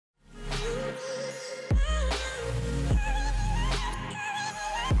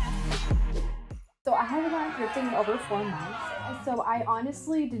gone thrifting over 4 months, so I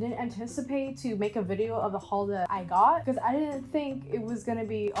honestly didn't anticipate to make a video of the haul that I got because I didn't think it was gonna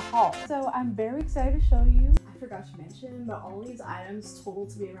be a haul. So I'm very excited to show you. I forgot to mention, but all these items total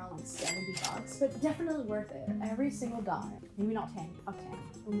to be around like 70 bucks, but definitely worth it. Every single dime. Maybe not Tammy. Oh,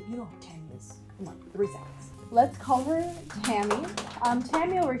 Tammy. You know who Tammy is. Come on, 3 seconds. Let's call her Tammy.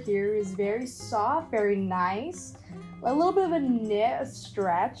 Tammy over here is very soft, very nice. A little bit of a knit, a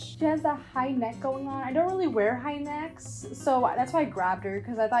stretch. She has that high neck going on. I don't really wear high necks, so that's why I grabbed her,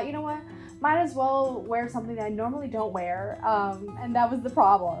 because I thought, you know what, might as well wear something that I normally don't wear, and that was the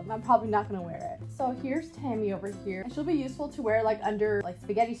problem. I'm probably not gonna wear it. So here's Tammy over here, and she'll be useful to wear like under like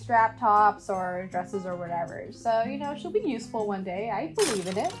spaghetti strap tops or dresses or whatever. So, you know, she'll be useful one day. I believe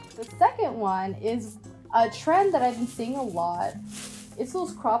in it. The second one is a trend that I've been seeing a lot. It's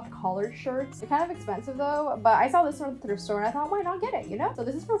those cropped collared shirts. They're kind of expensive though, but I saw this one at the thrift store and I thought, why not get it, you know? So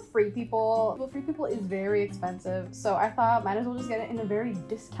this is for Free People. Well, Free People is very expensive, so I thought might as well just get it in a very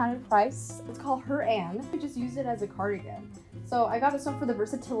discounted price. Let's call her Anne. I just used it as a cardigan. So I got this one for the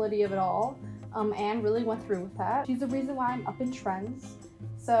versatility of it all. Anne really went through with that. She's the reason why I'm up in trends.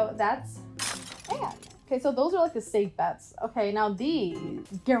 So that's Anne. Okay, so those are like the safe bets. Okay, now these,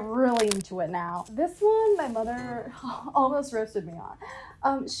 get really into it now. This one, my mother almost roasted me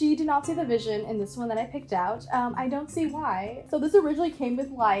on. She did not see the vision in this one that I picked out. I don't see why. So this originally came with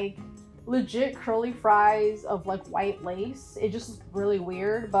like legit curly fries of like white lace. It just is really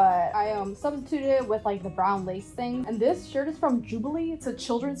weird, but I substituted it with like the brown lace thing. And this shirt is from Jubilee. It's a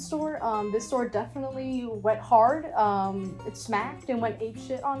children's store. This store definitely went hard. It smacked and went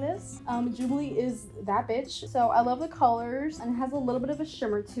apeshit on this. Jubilee is that bitch. So I love the colors, and it has a little bit of a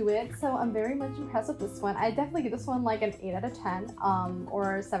shimmer to it. So I'm very much impressed with this one. I definitely give this one like an 8 out of 10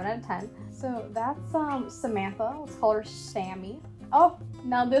 or 7 out of 10. So that's Samantha. Let's call her Sammy. Oh,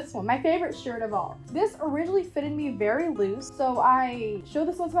 now this one, my favorite shirt of all. This originally fitted me very loose, so I showed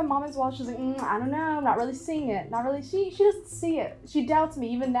this one to my mom as well. She's like, I don't know, I'm not really seeing it. Not really, she doesn't see it. She doubts me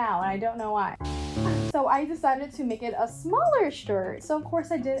even now, and I don't know why. So I decided to make it a smaller shirt. So of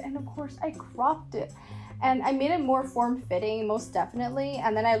course I did, and of course I cropped it. And I made it more form-fitting, most definitely.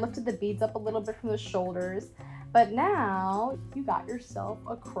 And then I lifted the beads up a little bit from the shoulders. But now you got yourself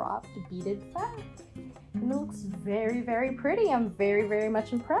a cropped beaded back. And it looks very, very pretty. I'm very, very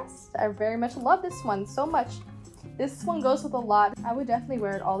much impressed. I very much love this one so much. This one goes with a lot. I would definitely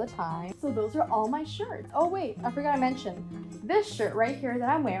wear it all the time. So those are all my shirts. Oh wait, I forgot to mention. This shirt right here that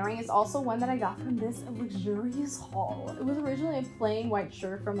I'm wearing is also one that I got from this luxurious haul. It was originally a plain white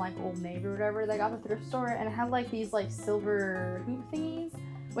shirt from like Old Navy or whatever that I got at the thrift store, and it had like these like silver hoop thingies,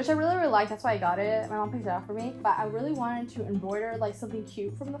 which I really liked. That's why I got it. My mom picked it out for me. But I really wanted to embroider like something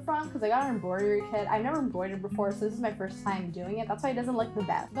cute from the front because I got an embroidery kit. I've never embroidered before, so this is my first time doing it. That's why it doesn't look the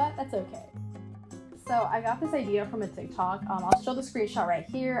best, but that's okay. So I got this idea from a TikTok. I'll show the screenshot right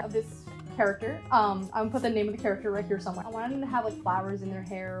here of this character. I'm gonna put the name of the character right here somewhere. I wanted them to have like flowers in their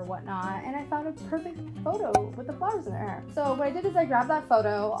hair or whatnot, and I found a perfect photo with the flowers in their hair. So what I did is I grabbed that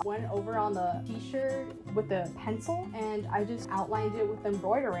photo, went over on the t-shirt with the pencil, and I just outlined it with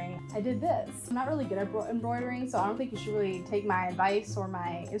embroidering. I did this. I'm not really good at embroidering, so I don't think you should really take my advice or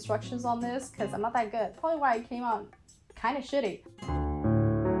my instructions on this because I'm not that good. Probably why it came out kind of shitty.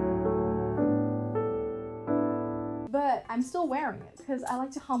 But I'm still wearing it because I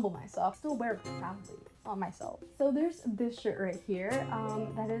like to humble myself. Still wear it proudly on myself. So there's this shirt right here.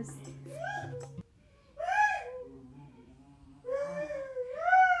 That is.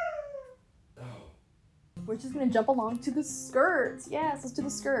 We're just gonna jump along to the skirts. Yes, let's do the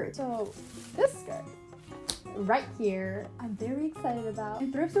skirt. So this skirt right here, I'm very excited about.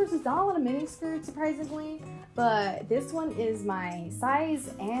 And thrift stores is not a lot of mini skirts, surprisingly, but this one is my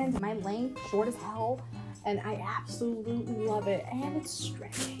size and my length, short as hell. And I absolutely love it, and it's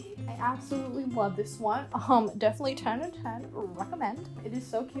stretchy. I absolutely love this one. Definitely 10 out of 10, recommend. It is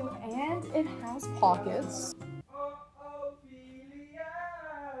so cute, and it has pockets.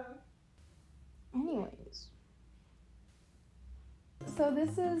 Anyways. So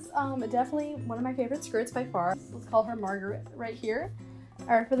this is definitely one of my favorite skirts by far. Let's call her Margaret right here.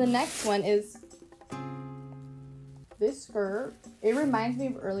 All right, for the next one is this skirt. It reminds me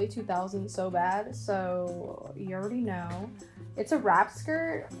of early 2000s so bad, so you already know. It's a wrap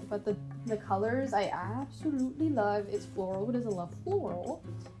skirt, but the colors I absolutely love. It's floral. Who doesn't love floral?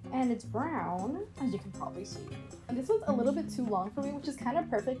 and it's brown, as you can probably see. And this one's a little bit too long for me, which is kind of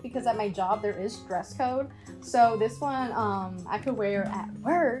perfect because at my job there is dress code. So this one I could wear at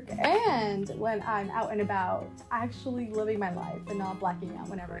work and when I'm out and about, actually living my life and not blacking out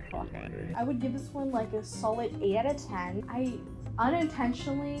whenever I clock in. I would give this one like a solid 8 out of 10. I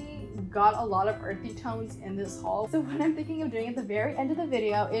unintentionally got a lot of earthy tones in this haul. So what I'm thinking of doing at the very end of the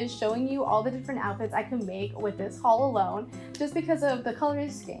video is showing you all the different outfits I can make with this haul alone, just because of the color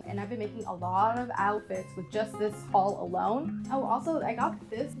scheme. And I've been making a lot of outfits with just this haul alone. Oh, also I got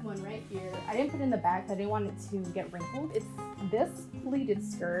this one right here. I didn't put it in the bag because I didn't want it to get wrinkled. It's this pleated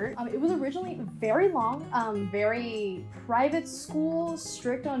skirt. It was originally very long, very private school,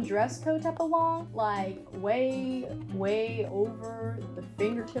 strict on dress code type of long, like way over the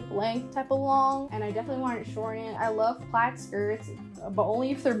fingertip length type of long, and I definitely wanted to shorten it. I love plaid skirts, but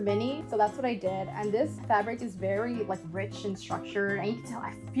only if they're mini, so that's what I did. And this fabric is very like rich and structured, and you can tell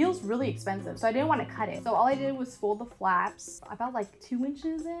it feels really expensive, so I didn't want to cut it. So all I did was fold the flaps about like 2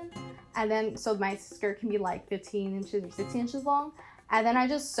 inches in, and then so my skirt can be like 15 inches or 16 inches long. And then I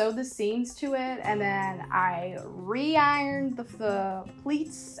just sewed the seams to it, and then I re-ironed the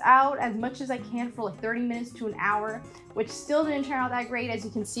pleats out as much as I can for like 30 minutes to an hour, which still didn't turn out that great, as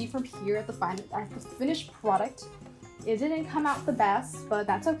you can see from here at the finished product. It didn't come out the best, but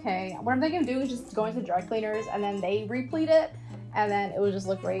that's okay. What I'm thinking of doing is just going to dry cleaners and then they re-pleat it, and then it would just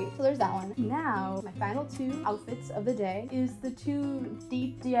look great. So there's that one. Now, my final 2 outfits of the day is the 2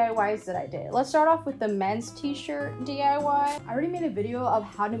 deep DIYs that I did. Let's start off with the men's t-shirt DIY. I already made a video of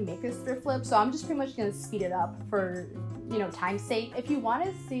how to make this thrift flip, so I'm just pretty much gonna speed it up for, you know, time's sake. If you want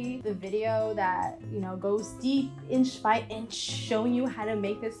to see the video that, you know, goes deep inch by inch showing you how to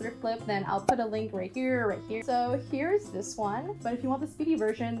make this thrift flip, then I'll put a link right here. So here's this one. But if you want the speedy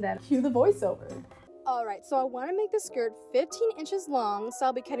version, then cue the voiceover. Alright, so I want to make the skirt 15 inches long, so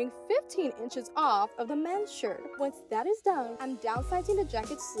I'll be cutting 15 inches off of the men's shirt. Once that is done, I'm downsizing the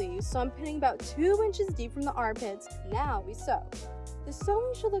jacket sleeves, so I'm pinning about 2 inches deep from the armpits. Now we sew. The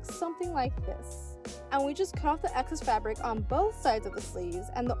sewing should look something like this. And we just cut off the excess fabric on both sides of the sleeves,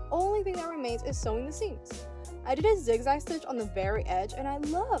 and the only thing that remains is sewing the seams. I did a zigzag stitch on the very edge, and I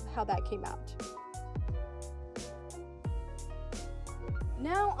love how that came out.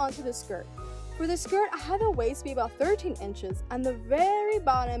 Now onto the skirt. For the skirt, I had the waist be about 13 inches and the very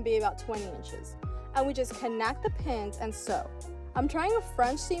bottom be about 20 inches. And we just connect the pins and sew. I'm trying a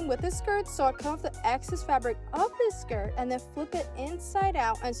French seam with this skirt, so I cut off the excess fabric of this skirt and then flip it inside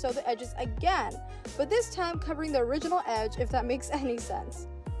out and sew the edges again, but this time covering the original edge, if that makes any sense.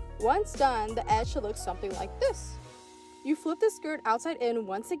 Once done, the edge should look something like this. You flip the skirt outside in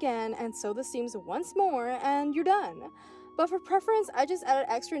once again and sew the seams once more, and you're done. But for preference, I just added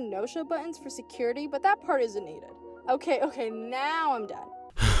extra no-show buttons for security, but that part isn't needed. Okay, now I'm done.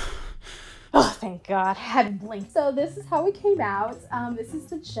 Oh, thank God, I hadn't blinked. So this is how it came out. This is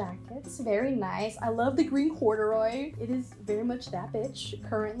the jacket. It's very nice. I love the green corduroy. It is very much that bitch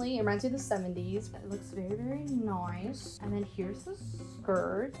currently. It reminds me of the 70s. It looks very nice. And then here's the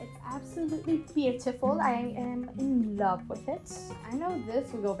skirt. It's absolutely beautiful. I am in love with it. I know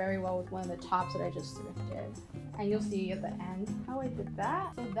this would go very well with one of the tops that I just thrifted. And you'll see at the end how I did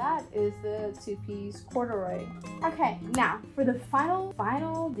that. So that is the 2-piece corduroy. Okay, now for the final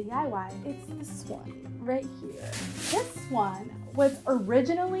DIY, it's this one right here. This one was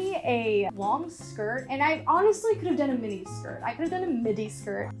originally a long skirt, and I honestly could have done a mini skirt. I could have done a midi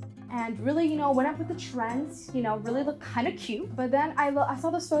skirt and really, you know, went up with the trends, you know, really looked kind of cute. But then I saw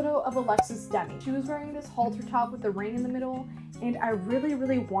this photo of Alexis Demi. She was wearing this halter top with the ring in the middle, and I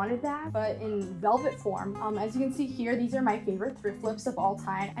really wanted that, but in velvet form. As you can see here, these are my favorite thrift flips of all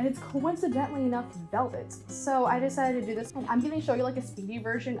time, and it's coincidentally enough velvet. So I decided to do this, and I'm gonna show you like a speedy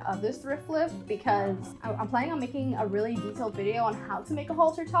version of this thrift flip because I'm planning on making a really detailed video on how to make a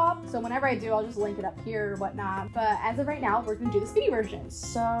halter top. So whenever I do, I'll just link it up here or whatnot. But as of right now, we're gonna do the speedy version.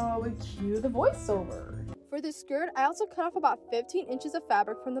 So cue the voiceover. For the skirt, I also cut off about 15 inches of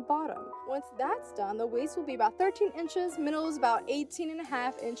fabric from the bottom. Once that's done, the waist will be about 13 inches, middle is about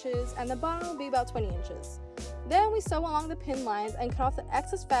 18.5 inches, and the bottom will be about 20 inches. Then we sew along the pin lines and cut off the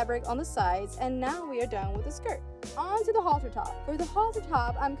excess fabric on the sides, and now we are done with the skirt. On to the halter top. For the halter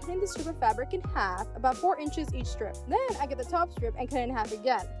top, I'm cutting the strip of fabric in half, about 4 inches each strip. Then I get the top strip and cut it in half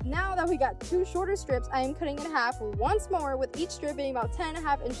again. Now that we got 2 shorter strips, I am cutting in half once more, with each strip being about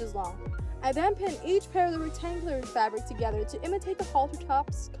 10.5 inches long. I then pin each pair of the rectangular fabric together to imitate the halter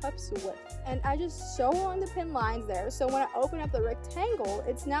top's cup's width. And I just sew along the pin lines there, so when I open up the rectangle,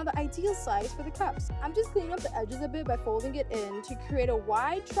 it's now the ideal size for the cups. I'm just cleaning up the edges a bit by folding it in to create a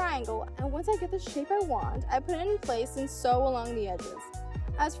wide triangle, and once I get the shape I want, I put it in place and sew along the edges.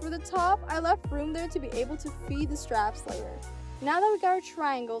 As for the top, I left room there to be able to feed the straps later. Now that we got our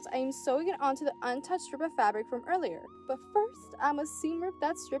triangles, I am sewing it onto the untouched strip of fabric from earlier. But first, I must seam rip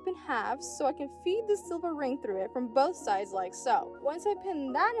that strip in half so I can feed the silver ring through it from both sides like so. Once I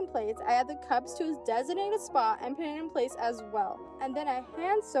pin that in place, I add the cups to its designated spot and pin it in place as well. And then I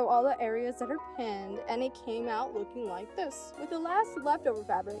hand sew all the areas that are pinned, and it came out looking like this. With the last leftover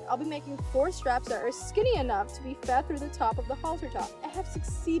fabric, I'll be making 4 straps that are skinny enough to be fed through the top of the halter top. I have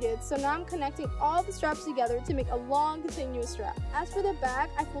succeeded, so now I'm connecting all the straps together to make a long continuous strap. As for the back,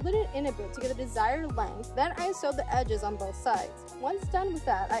 I folded it in a bit to get the desired length, then I sewed the edges on both sides. Once done with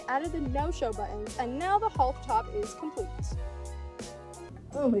that, I added the no-show buttons, and now the halter top is complete.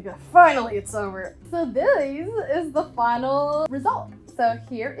 Oh my god, finally it's over. So this is the final result. So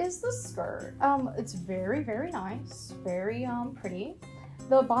here is the skirt. It's very, very nice, very pretty.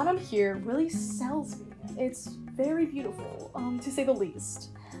 The bottom here really sells me. It's very beautiful, to say the least.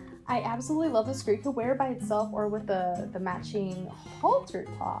 I absolutely love this skirt. You could wear it by itself or with the matching halter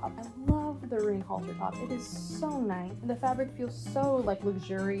top. I love the ring halter top. It is so nice. And the fabric feels so like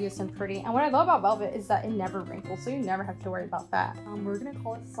luxurious and pretty. And what I love about velvet is that it never wrinkles, so you never have to worry about that. We're gonna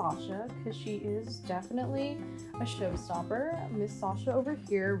call it Sasha because she is definitely a showstopper. Miss Sasha over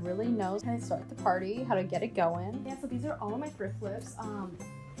here really knows how to start the party, how to get it going. Yeah, so these are all of my thrift flips.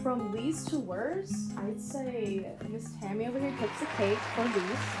 From least to worst, I'd say Miss Tammy over here takes the cake for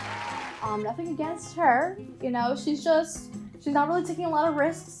least. Nothing against her, you know, she's not really taking a lot of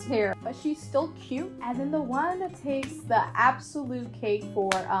risks here, but she's still cute. And then the one that takes the absolute cake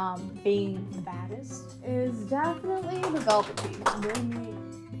for being the baddest is definitely the velvet piece. I'm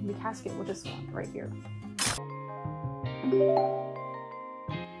doing the casket with this one right here.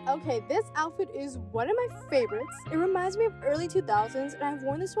 Okay, this outfit is one of my favorites. It reminds me of early 2000s, and I've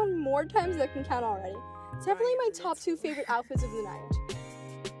worn this one more times than I can count already. It's definitely my top 2 favorite outfits of the night.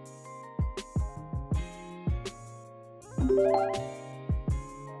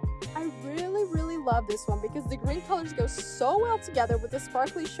 I really love this one because the green colors go so well together with the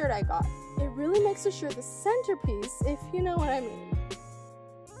sparkly shirt I got. It really makes the shirt the centerpiece, if you know what I mean.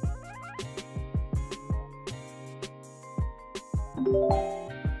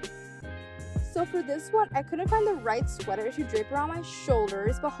 So for this one, I couldn't find the right sweater to drape around my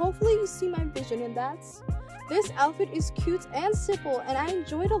shoulders, but hopefully you see my vision in that. This outfit is cute and simple, and I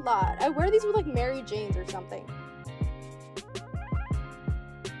enjoy it a lot. I wear these with like Mary Janes or something.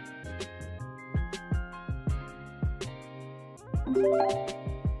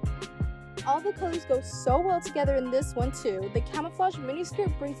 All the colors go so well together in this one too. The camouflage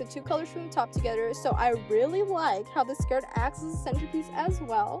miniskirt brings the 2 colors from the top together, so I really like how the skirt acts as a centerpiece as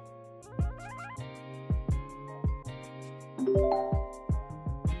well.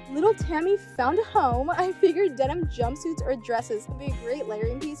 Little Tammy found a home. I figured denim jumpsuits or dresses would be a great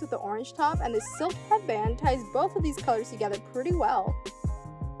layering piece with the orange top, and the silk headband ties both of these colors together pretty well.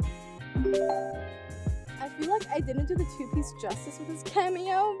 I feel like I didn't do the 2-piece justice with this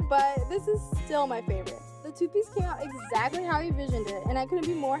cameo, but this is still my favorite. The 2-piece came out exactly how I envisioned it, and I couldn't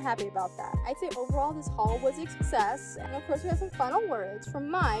be more happy about that. I'd say overall this haul was a success, and of course we have some final words from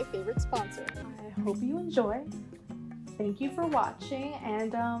my favorite sponsor. I hope you enjoyed. Thank you for watching,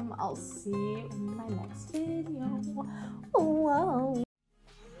 and I'll see you in my next video. Whoa.